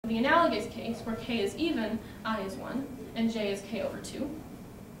the analogous case, where k is even, I is 1, and j is k over 2,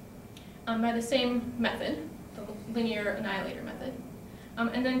 by the same method, the linear annihilator method.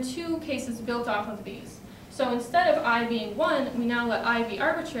 And then two cases built off of these. So instead of I being 1, we now let I be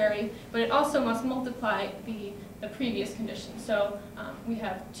arbitrary, but it also must multiply the previous condition. So we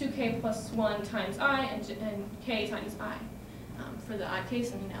have 2k plus 1 times I and k times I for the I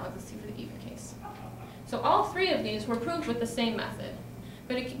case, and analogous for the even case. So all three of these were proved with the same method.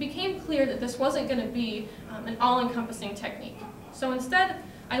 But it became clear that this wasn't going to be an all-encompassing technique. So instead,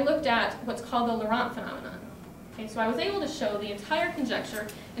 I looked at what's called the Laurent phenomenon. Okay, so I was able to show the entire conjecture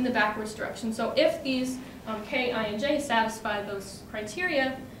in the backwards direction. So if these k, I, and j satisfy those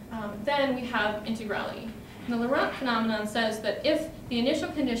criteria, then we have integrality. And the Laurent phenomenon says that if the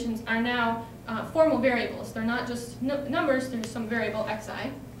initial conditions are now formal variables, they're not just numbers, there's some variable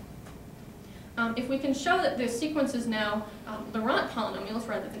xi. If we can show that the sequence is now Laurent polynomials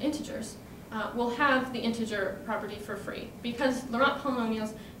rather than integers, we'll have the integer property for free. Because Laurent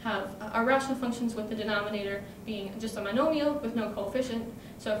polynomials are rational functions with the denominator being just a monomial with no coefficient.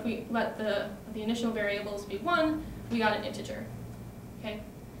 So if we let the initial variables be 1, we got an integer. Okay?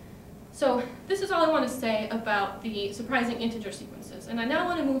 So this is all I want to say about the surprising integer sequences. And I now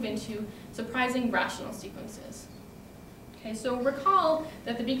want to move into surprising rational sequences. Okay, so recall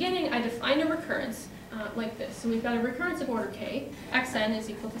that at the beginning I defined a recurrence like this. So we've got a recurrence of order k. Xn is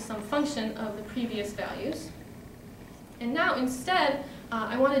equal to some function of the previous values. And now instead,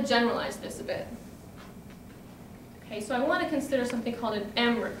 I want to generalize this a bit. Okay, so I want to consider something called an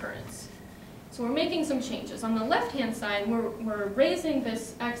M recurrence. So we're making some changes. On the left-hand side, we're raising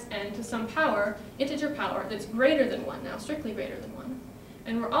this xn to some power, integer power, that's greater than 1 now, strictly greater than 1.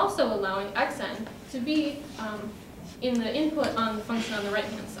 And we're also allowing xn to be in the input on the function on the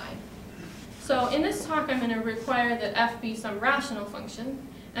right-hand side. So in this talk, I'm going to require that f be some rational function,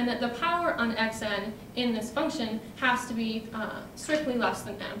 and that the power on xn in this function has to be strictly less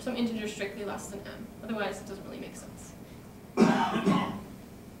than m, some integer strictly less than m. Otherwise, it doesn't really make sense.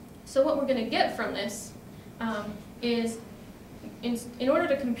 So what we're going to get from this is, in order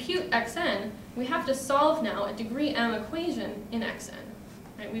to compute xn, we have to solve now a degree m equation in xn.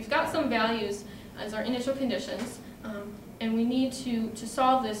 Right? We've got some values as our initial conditions, and we need to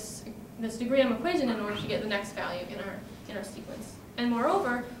solve this degree m equation in order to get the next value in our sequence. And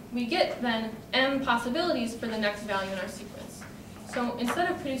moreover, we get then m possibilities for the next value in our sequence. So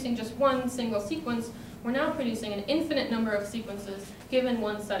instead of producing just one single sequence, we're now producing an infinite number of sequences given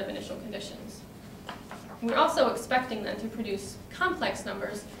one set of initial conditions. We're also expecting then to produce complex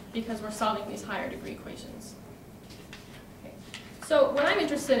numbers because we're solving these higher degree equations. Okay. So what I'm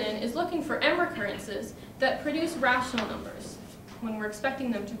interested in is looking for M recurrences that produce rational numbers when we're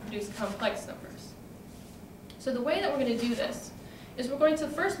expecting them to produce complex numbers. So the way that we're going to do this is we're going to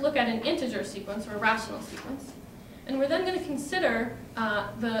first look at an integer sequence or a rational sequence. And we're then going to consider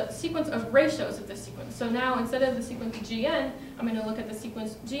the sequence of ratios of this sequence. So now, instead of the sequence gn, I'm going to look at the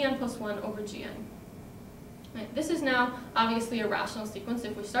sequence gn plus 1 over gn. Right. This is now obviously a rational sequence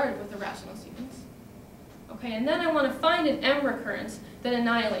if we started with a rational sequence. Okay, and then I want to find an M recurrence that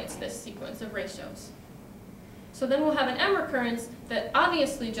annihilates this sequence of ratios. So then we'll have an M recurrence that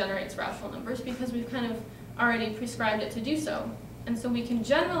obviously generates rational numbers because we've kind of already prescribed it to do so. And so we can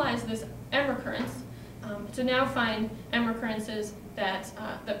generalize this M recurrence to now find M recurrences that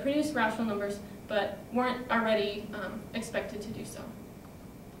produce rational numbers but weren't already expected to do so.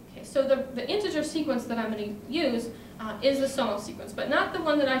 Okay, so the integer sequence that I'm going to use is the Somos sequence, but not the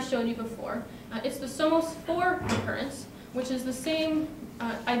one that I showed you before. It's the Somos 4 recurrence, which is the same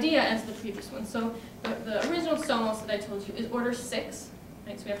idea as the previous one. So the original Somos that I told you is order 6,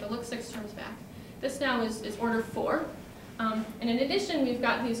 right? So we have to look 6 terms back. This now is order 4. And in addition, we've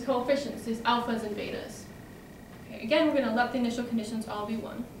got these coefficients, these alphas and betas. Okay, again, we're going to let the initial conditions all be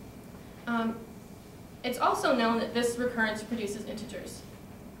 1. It's also known that this recurrence produces integers.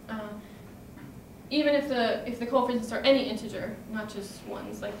 Even if the coefficients are any integer, not just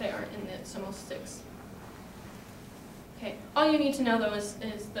ones like they are in the Somos 6. Okay, all you need to know though is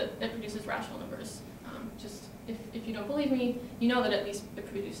that it produces rational numbers. Just if you don't believe me, you know that at least it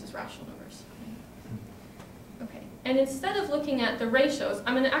produces rational numbers. Okay, and instead of looking at the ratios,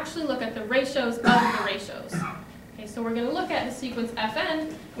 I'm going to actually look at the ratios of the ratios. Okay, so we're going to look at the sequence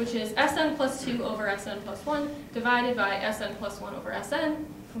Fn, which is Sn plus 2 over Sn plus 1, divided by Sn plus 1 over Sn,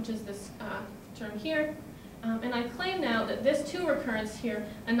 which is this term here. And I claim now that this 2 recurrence here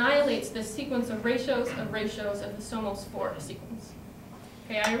annihilates this sequence of ratios of the Somos 4 sequence.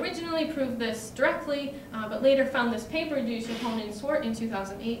 Okay, I originally proved this directly, but later found this paper due to Hogan and Swart in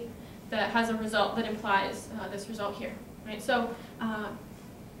 2008 that has a result that implies this result here. Right? So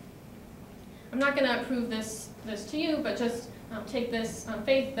not going to prove this to you, but just take this on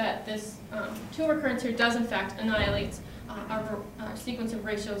faith that this 2 recurrence here does in fact annihilate our sequence of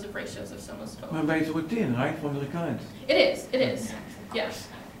ratios of summas total. But it's routine, right, from the recurrence? It is, yes.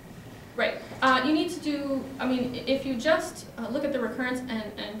 Right. You need to do, I mean, if you just look at the recurrence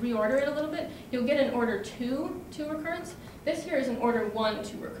and reorder it a little bit, you'll get an order 2 recurrence. This here is an order 1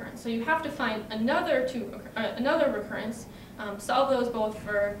 2 recurrence. So you have to find another recurrence, solve those both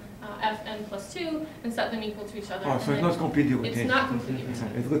for fn plus 2, and set them equal to each other. Oh, so it's not completely routine. It's not completely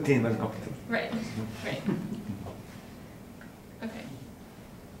routine. It's routine, but completely. Right, right. Okay.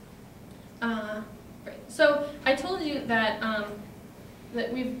 Right. So I told you that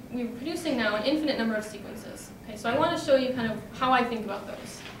that we're producing now an infinite number of sequences. Okay, so I want to show you kind of how I think about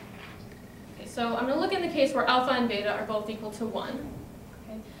those. Okay, so I'm going to look in the case where alpha and beta are both equal to 1.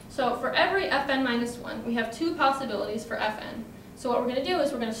 Okay, so for every fn minus 1, we have 2 possibilities for fn. So what we're going to do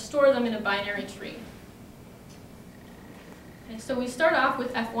is we're going to store them in a binary tree. Okay, so we start off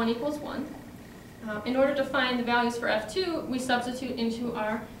with f1 equals 1. In order to find the values for f2, we substitute into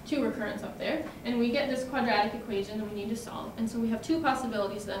our 2 recurrence up there, and we get this quadratic equation that we need to solve. And so we have 2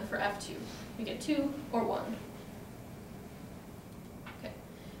 possibilities then for f2. We get 2 or 1. Okay.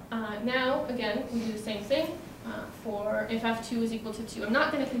 Now, again, we do the same thing for if f2 is equal to 2. I'm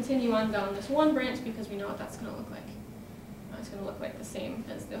not going to continue on down this one branch because we know what that's going to look like. It's going to look like the same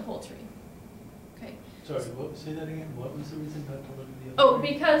as the whole tree. Okay. Sorry, say that again. What was the reason not to look at the other? Oh,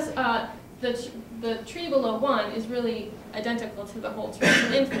 because the tree below 1 is really identical to the whole tree, it's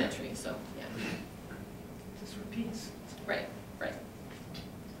an infinite tree, so yeah. This repeats. Right, right.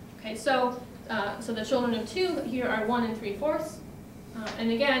 Okay, so so the children of 2 here are 1 3/4.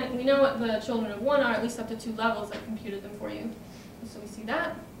 And again, we know what the children of 1 are, at least up to 2 levels. I've computed them for you. So we see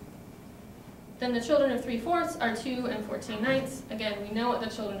that. Then the children of 3/4 are 2 14/9. Again, we know what the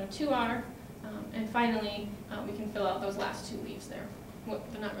children of 2 are. And finally, we can fill out those last 2 leaves there. Well,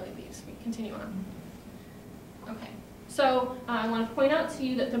 they're not really leaves. We continue on. Okay. So I want to point out to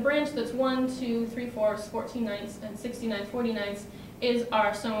you that the branch that's 1, 2, 3/4, 14/9, and 69, 49 is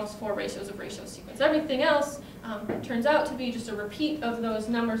our summas 4 ratios of ratios sequence. Everything else turns out to be just a repeat of those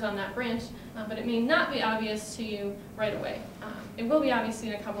numbers on that branch, but it may not be obvious to you right away. It will be obvious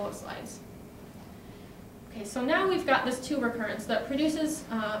in a couple of slides. Okay, so now we've got this 2 recurrence that produces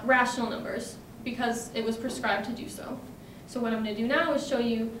rational numbers because it was prescribed to do so. So what I'm going to do now is show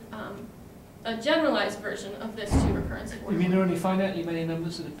you a generalized version of this 2 recurrence. You mean there are only finitely many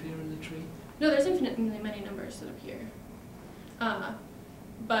numbers that appear in the tree? No, there's infinitely many numbers that appear.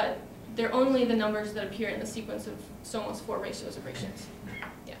 But they're only the numbers that appear in the sequence of summas 4 ratios of ratios.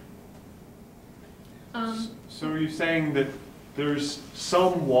 Yeah. So are you saying that there's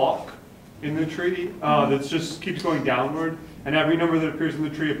some walk in the tree that just keeps going downward, and every number that appears in the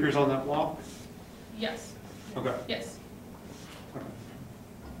tree appears on that walk? Yes. Okay. Yes.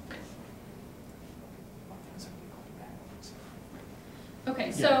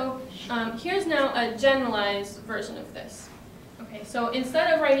 Okay, so here's now a generalized version of this. Okay, so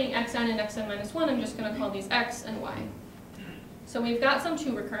instead of writing xn and xn minus 1, I'm just going to call these x and y. So we've got some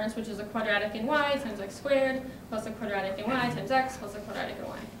 2 recurrence, which is a quadratic in y times x squared, plus a quadratic in y times x, plus a quadratic in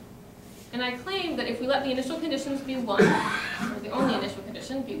y. And I claim that if we let the initial conditions be 1, or the only initial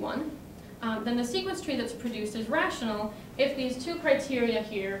condition be 1, then the sequence tree that's produced is rational if these 2 criteria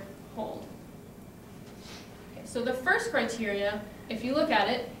here hold. Okay, so the first criteria, if you look at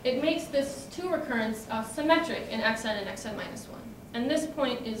it, it makes this 2 recurrence symmetric in xn and xn minus 1. And this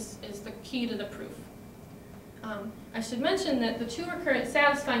point is the key to the proof. I should mention that the 2 recurrence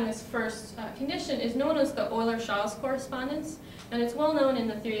satisfying this first condition is known as the Euler-Schall's correspondence, and it's well known in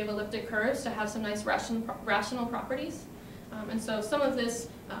the theory of elliptic curves to have some nice rational properties. And so some of this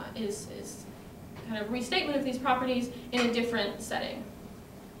is kind of restatement of these properties in a different setting.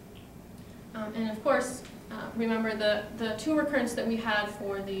 And of course, remember the 2 recurrence that we had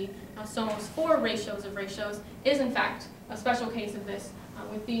for the summas 4 ratios of ratios is in fact a special case of this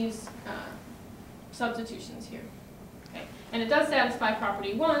with these substitutions here. Okay. And it does satisfy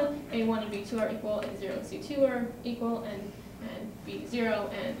property 1, A1 and B2 are equal, A0 and C2 are equal, and B0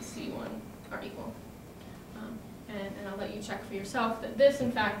 and C1 are equal. And I'll let you check for yourself that this,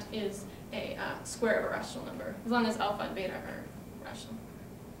 in fact, is a square of a rational number, as long as alpha and beta are rational.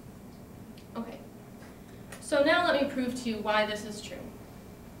 Okay. So now let me prove to you why this is true.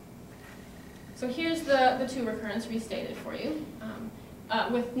 So here's the 2 recurrence restated for you,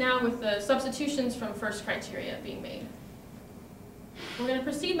 with the substitutions from first criteria being made. We're going to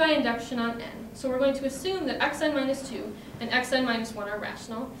proceed by induction on n. So we're going to assume that xn minus 2 and xn minus 1 are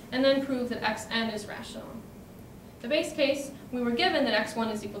rational, and then prove that xn is rational. The base case, we were given that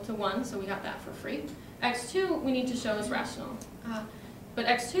x1 is equal to 1, so we got that for free. x2 we need to show is rational. But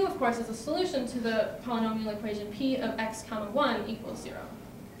x2, of course, is a solution to the polynomial equation p of x comma 1 equals 0.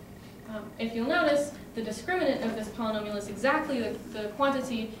 If you'll notice, the discriminant of this polynomial is exactly the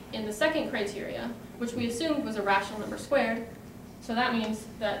quantity in the second criteria, which we assumed was a rational number squared. So that means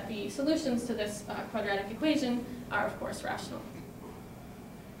that the solutions to this quadratic equation are, of course, rational.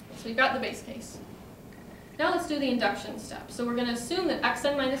 So we've got the base case. Now let's do the induction step. So we're going to assume that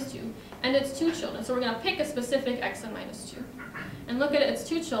xn minus 2 and its two children. So we're going to pick a specific xn minus 2 and look at its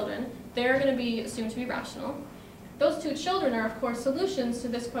two children. They're going to be assumed to be rational. Those two children are, of course, solutions to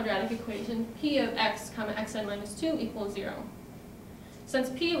this quadratic equation, p of x comma xn minus 2 equals 0. Since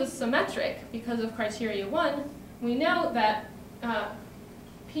p was symmetric because of criteria 1, we know that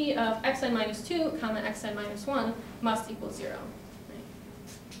p of xn minus 2 comma xn minus 1 must equal 0.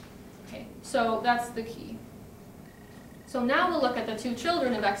 Okay, so that's the key. So now we'll look at the two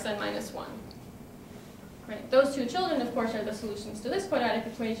children of xn minus 1. Right, those two children, of course, are the solutions to this quadratic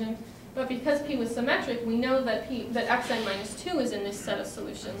equation. But because p was symmetric, we know that xn minus 2 is in this set of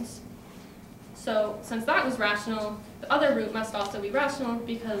solutions. So since that was rational, the other root must also be rational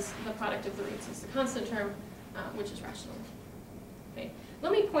because the product of the roots is the constant term, which is rational. Okay.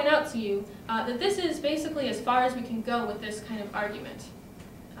 Let me point out to you that this is basically as far as we can go with this kind of argument.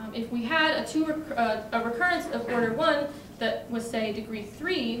 If we had a recurrence of order 1 that was, say, degree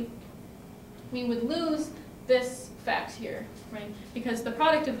 3, we would lose this fact here, right? Because the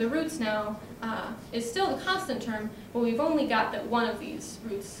product of the roots now is still the constant term, but we've only got that one of these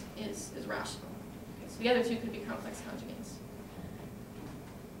roots is rational. Okay, so the other two could be complex conjugates.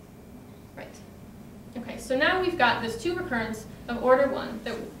 Right. Okay, so now we've got this 2 recurrence of order 1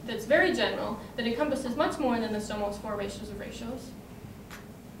 that's very general, that encompasses much more than the Somos 4 ratios of ratios.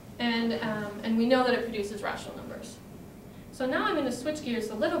 And we know that it produces rational numbers. So now I'm going to switch gears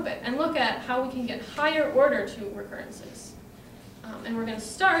a little bit and look at how we can get higher order 2 recurrences. And we're going to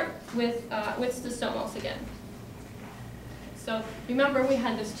start with the Somos again. So remember, we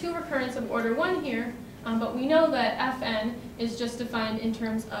had this 2 recurrence of order 1 here, but we know that Fn is just defined in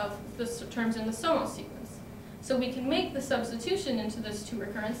terms of the terms in the Somos sequence. So we can make the substitution into this 2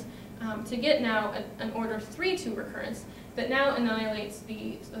 recurrence to get now an order 3 2 recurrence that now annihilates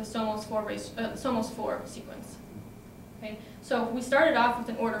the Somos 4 sequence. Okay, so we started off with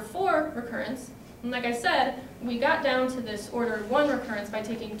an order 4 recurrence, and like I said, we got down to this order 1 recurrence by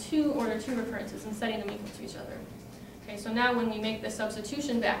taking 2 order 2 recurrences and setting them equal to each other. Okay, so now when we make the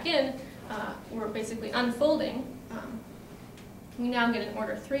substitution back in, we're basically unfolding. We now get an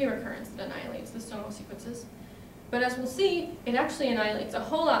order 3 recurrence that annihilates the Somos sequences. But as we'll see, it actually annihilates a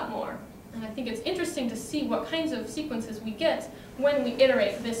whole lot more. And I think it's interesting to see what kinds of sequences we get when we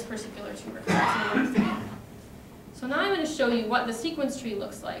iterate this particular 2 recurrence in order 3. So now I'm going to show you what the sequence tree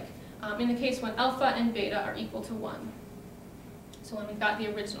looks like in the case when alpha and beta are equal to 1. So when we've got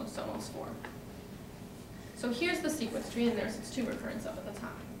the original Somos 4. So here's the sequence tree, and there's its 2 recurrence up at the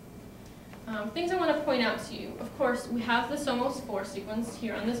top. Things I want to point out to you. Of course, we have the Somos 4 sequence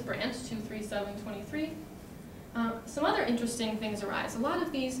here on this branch, 2, 3, 7, 23. Some other interesting things arise. A lot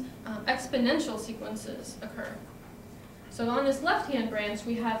of these exponential sequences occur. So on this left-hand branch,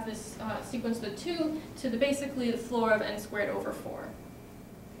 we have this sequence, the 2 to the basically the floor of n squared over 4.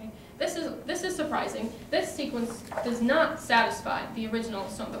 Okay? This is surprising. This sequence does not satisfy the original,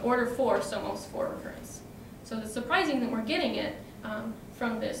 the order 4 Somos 4 recurrence. So it's surprising that we're getting it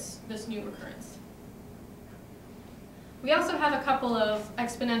from this new recurrence. We also have a couple of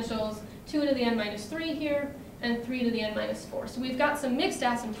exponentials, 2 to the n minus 3 here, and 3 to the n minus 4. So we've got some mixed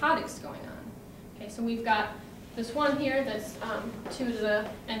asymptotics going on. Okay, so we've got this one here that's 2 to the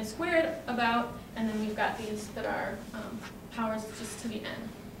n squared about, and then we've got these that are powers just to the n.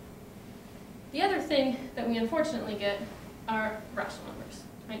 The other thing that we unfortunately get are rational numbers.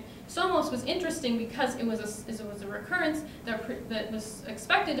 Right? Somos was interesting because it was a recurrence that was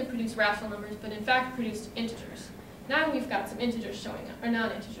expected to produce rational numbers, but in fact produced integers. Now we've got some integers showing up, or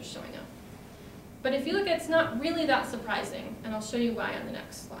non-integers showing up. But if you look, it's not really that surprising, and I'll show you why on the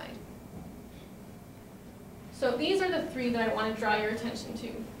next slide. So these are the 3 that I want to draw your attention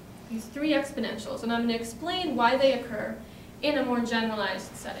to, these 3 exponentials, and I'm going to explain why they occur in a more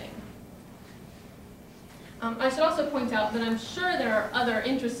generalized setting. I should also point out that I'm sure there are other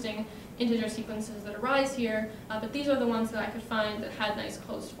interesting integer sequences that arise here, but these are the ones that I could find that had nice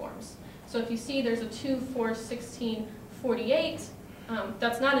closed forms. So if you see there's a 2, 4, 16, 48,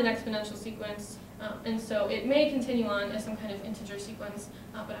 that's not an exponential sequence, and so it may continue on as some kind of integer sequence,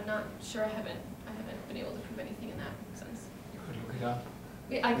 but I'm not sure. I haven't been able to prove anything in that sense. You could look it up.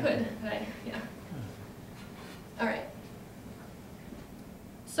 Yeah, I could, but All right.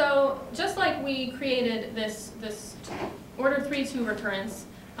 So just like we created this order 3-2 recurrence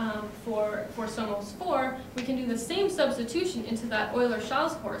for SOMOS 4, we can do the same substitution into that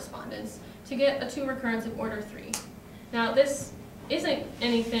Euler-Schall's correspondence to get a 2 recurrence of order 3. Now this isn't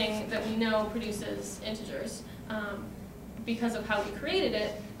anything that we know produces integers because of how we created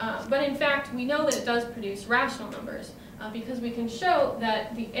it, but in fact we know that it does produce rational numbers because we can show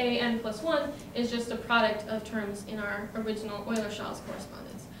that the an plus 1 is just a product of terms in our original Euler-Schall's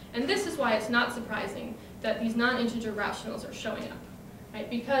correspondence. And this is why it's not surprising that these non-integer rationals are showing up, right?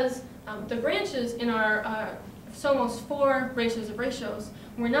 Because the branches in our SOMOS 4 ratios of ratios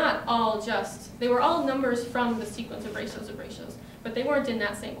were not all just, they were all numbers from the sequence of ratios, but they weren't in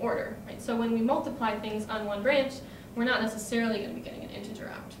that same order, right? So when we multiply things on one branch, we're not necessarily going to be getting an integer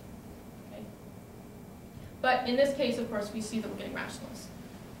out, okay? But in this case, of course, we see that we're getting rationals.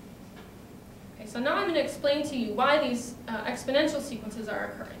 Okay, so now I'm going to explain to you why these exponential sequences are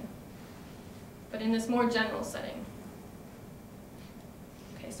occurring, but in this more general setting.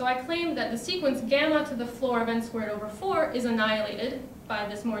 Okay, so I claim that the sequence gamma to the floor of n squared over 4 is annihilated by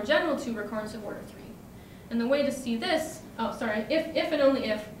this more general 2 recurrence of order 3. And the way to see this, if and only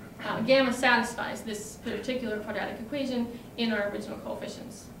if gamma satisfies this particular quadratic equation in our original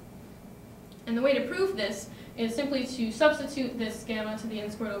coefficients. And the way to prove this is simply to substitute this gamma to the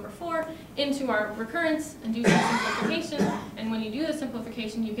n squared over 4 into our recurrence and do some simplification. And when you do the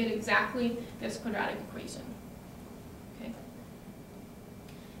simplification, you get exactly this quadratic equation. Okay.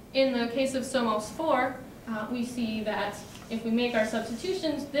 In the case of SOMOS 4, we see that if we make our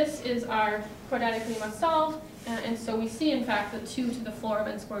substitutions, this is our quadratically must solve. And so we see, in fact, that 2 to the floor of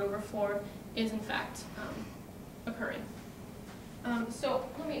n squared over 4 is, in fact, occurring. So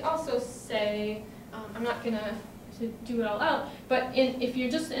let me also say, I'm not going to do it all out, but if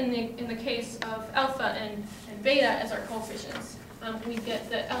you're just in the case of alpha and beta as our coefficients, we get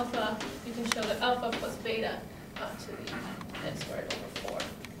that alpha, you can show that alpha plus beta to the n squared over 4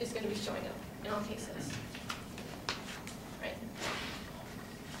 is going to be showing up in all cases. Right.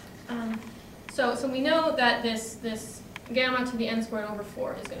 So we know that this gamma to the n squared over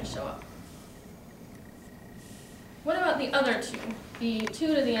 4 is going to show up. What about the other two? The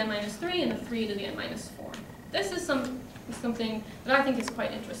 2 to the n minus 3 and the 3 to the n minus 4. This is something that I think is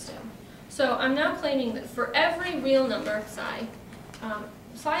quite interesting. So I'm now claiming that for every real number, psi,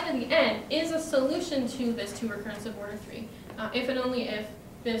 psi to the n is a solution to this 2 recurrence of order 3, if and only if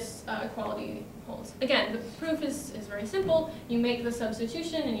this equality holds. Again, the proof is very simple. You make the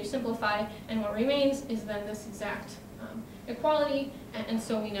substitution and you simplify, and what remains is then this exact equality, and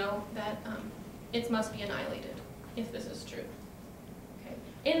so we know that it must be annihilated if this is true. Okay.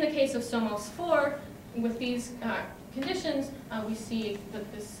 In the case of SOMOS 4, with these conditions, we see that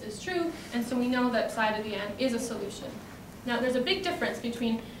this is true, and so we know that psi to the n is a solution. Now, there's a big difference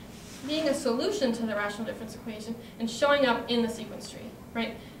between being a solution to the rational difference equation and showing up in the sequence tree,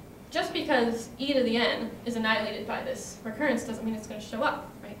 right? Just because e to the n is annihilated by this recurrence doesn't mean it's going to show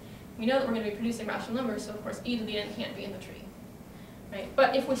up, right? We know that we're going to be producing rational numbers, so of course e to the n can't be in the tree, right?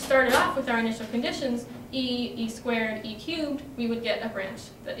 But if we started off with our initial conditions, e squared, e cubed, we would get a branch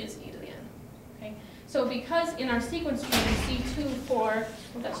that is e to the n, okay? So because in our sequence tree we see 2, 4,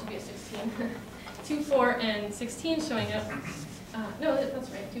 well that should be a 16, 2, 4, and 16 showing up, no, that's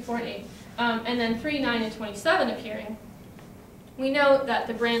right, 2, 4, and 8, and then 3, 9, and 27 appearing, we know that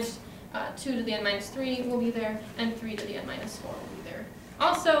the branch 2 to the n minus 3 will be there, and 3 to the n minus 4 will be there.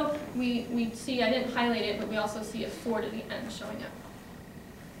 Also, we see, I didn't highlight it, but we also see a 4 to the n showing up.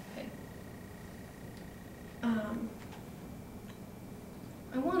 Okay.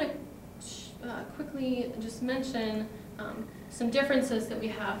 I want to quickly just mention some differences that we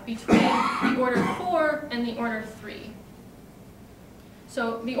have between the order 4 and the order 3.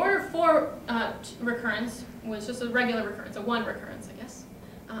 So the order 4 recurrence was just a regular recurrence, a 1 recurrence, I guess.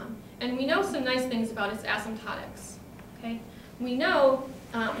 And we know some nice things about its asymptotics. Okay? We know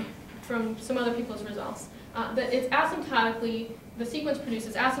from some other people's results that it's asymptotically, the sequence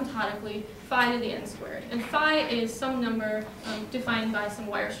produces asymptotically phi to the n squared. And phi is some number defined by some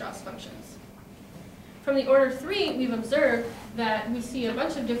Weierstrass functions. From the order 3, we've observed that we see a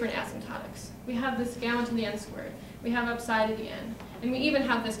bunch of different asymptotics. We have this gamma to the n squared. We have upside to the n. And we even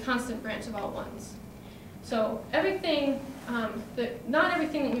have this constant branch of all ones. So everything, not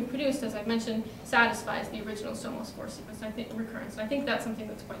everything that we produced, as I've mentioned, satisfies the original SOMOS 4 sequence, I think, recurrence. And I think that's something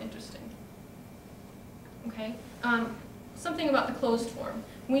that's quite interesting. Okay, something about the closed form.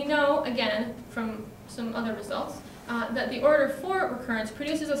 We know, again, from some other results, that the order 4 recurrence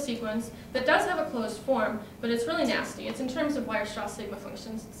produces a sequence that does have a closed form, but it's really nasty. It's in terms of Weierstrass sigma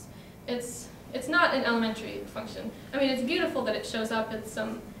functions. It's It's not an elementary function. I mean, it's beautiful that it shows up as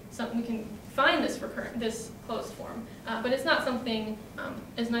we can find this closed form, but it's not something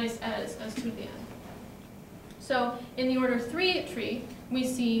as nice as 2 to the n. So in the order 3 tree, we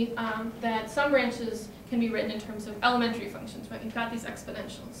see that some branches can be written in terms of elementary functions, right? You've got these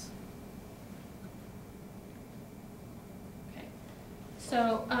exponentials. Okay.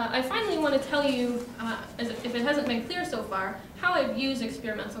 So I finally want to tell you, if it hasn't been clear so far, how I've used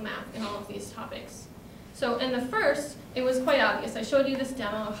experimental math in all of these topics. So in the first, it was quite obvious. I showed you this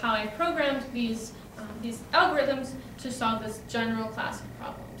demo of how I programmed these algorithms to solve this general class of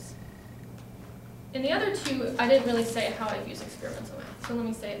problems. In the other two, I didn't really say how I've used experimental math, so let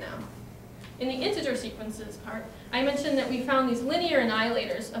me say it now. In the integer sequences part, I mentioned that we found these linear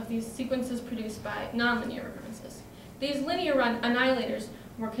annihilators of these sequences produced by nonlinear recurrences. These linear annihilators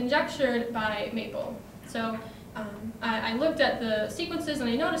were conjectured by Maple. So I looked at the sequences and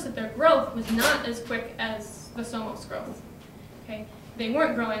I noticed that their growth was not as quick as the SOMOS growth. Okay? They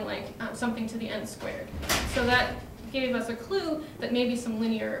weren't growing like something to the n squared. So that gave us a clue that maybe some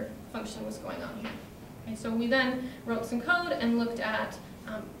linear function was going on here. Okay, so we then wrote some code and looked at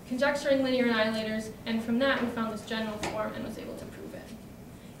conjecturing linear annihilators, and from that we found this general form and was able to prove it.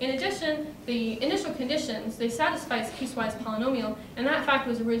 In addition, the initial conditions, they satisfy a piecewise polynomial, and that fact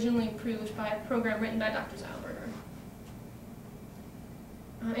was originally proved by a program written by Dr. Zeilberger.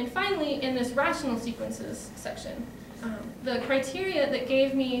 And finally, in this rational sequences section, the criteria that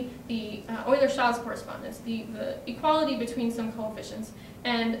gave me the Euler-Schad's correspondence, the equality between some coefficients,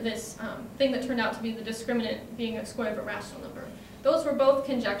 and this thing that turned out to be the discriminant being a square of a rational number, those were both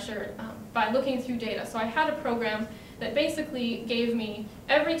conjectured by looking through data. So I had a program that basically gave me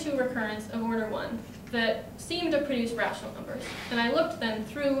every 2 recurrence of order 1 that seemed to produce rational numbers. And I looked then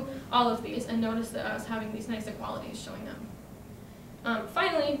through all of these and noticed that I was having these nice equalities showing up.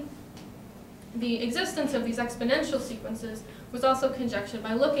 Finally, the existence of these exponential sequences was also conjectured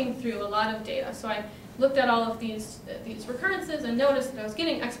by looking through a lot of data. So I looked at all of these recurrences and noticed that I was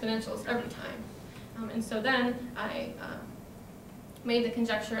getting exponentials every time. And so then I made the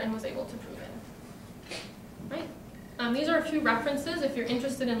conjecture and was able to prove it. Right? These are a few references if you're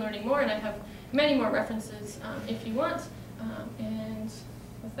interested in learning more, and I have many more references if you want. And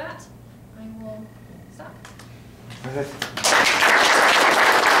with that, I will stop.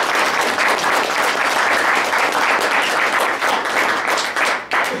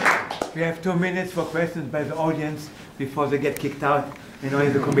 We have 2 minutes for questions by the audience before they get kicked out, and only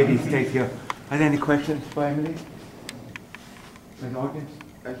the committee stays here. Are there any questions for Emilie? By the audience?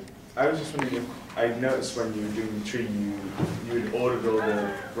 I was just wondering if I noticed when you were doing the tree, you had ordered all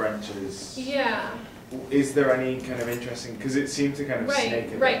the branches. Yeah. Is there any kind of interesting? Because it seemed to kind of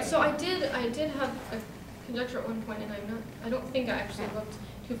snake it. Right. So I did have a conjecture at one point, and I don't think I actually looked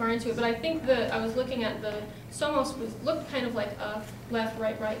too far into it, but I think that I was looking at the SOMOS looked kind of like a left,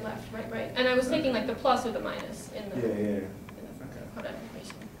 right, right, left, right, right, and I was taking like the plus or the minus in the Okay. product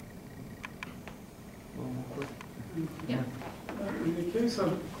information. One more question. Yeah. In the case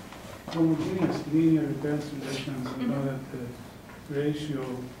of homogeneous linear recurrence relations, we know that the ratio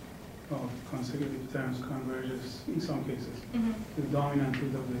of consecutive terms converges in some cases to the dominant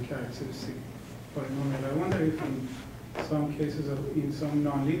root of the characteristic polynomial. I wonder if in some cases, in some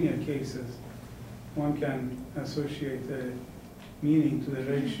nonlinear cases, one can associate a meaning to the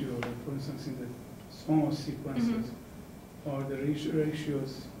ratio, like for instance in the SOMOS sequences, or the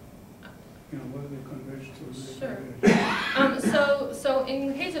ratios, what do they converge to? Sure. So in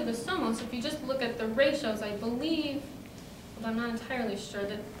the case of the SOMOS, if you just look at the ratios, I believe, but I'm not entirely sure,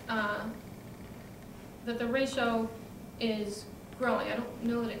 that that the ratio is growing. I don't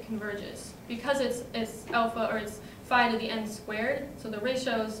know that it converges because it's alpha, or it's phi to the n squared. So the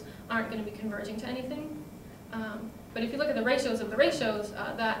ratios aren't going to be converging to anything. But if you look at the ratios of the ratios,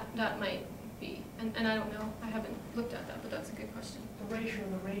 that might be. And I don't know. I haven't looked at that, but that's a good question. The ratio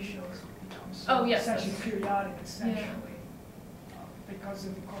of the ratios becomes yes, essentially periodic, essentially, because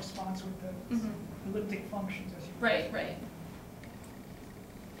it corresponds with the elliptic functions, as you Right.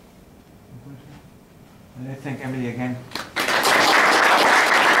 Let's thank Emilie again.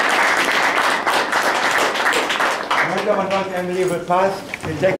 Emilie will pass.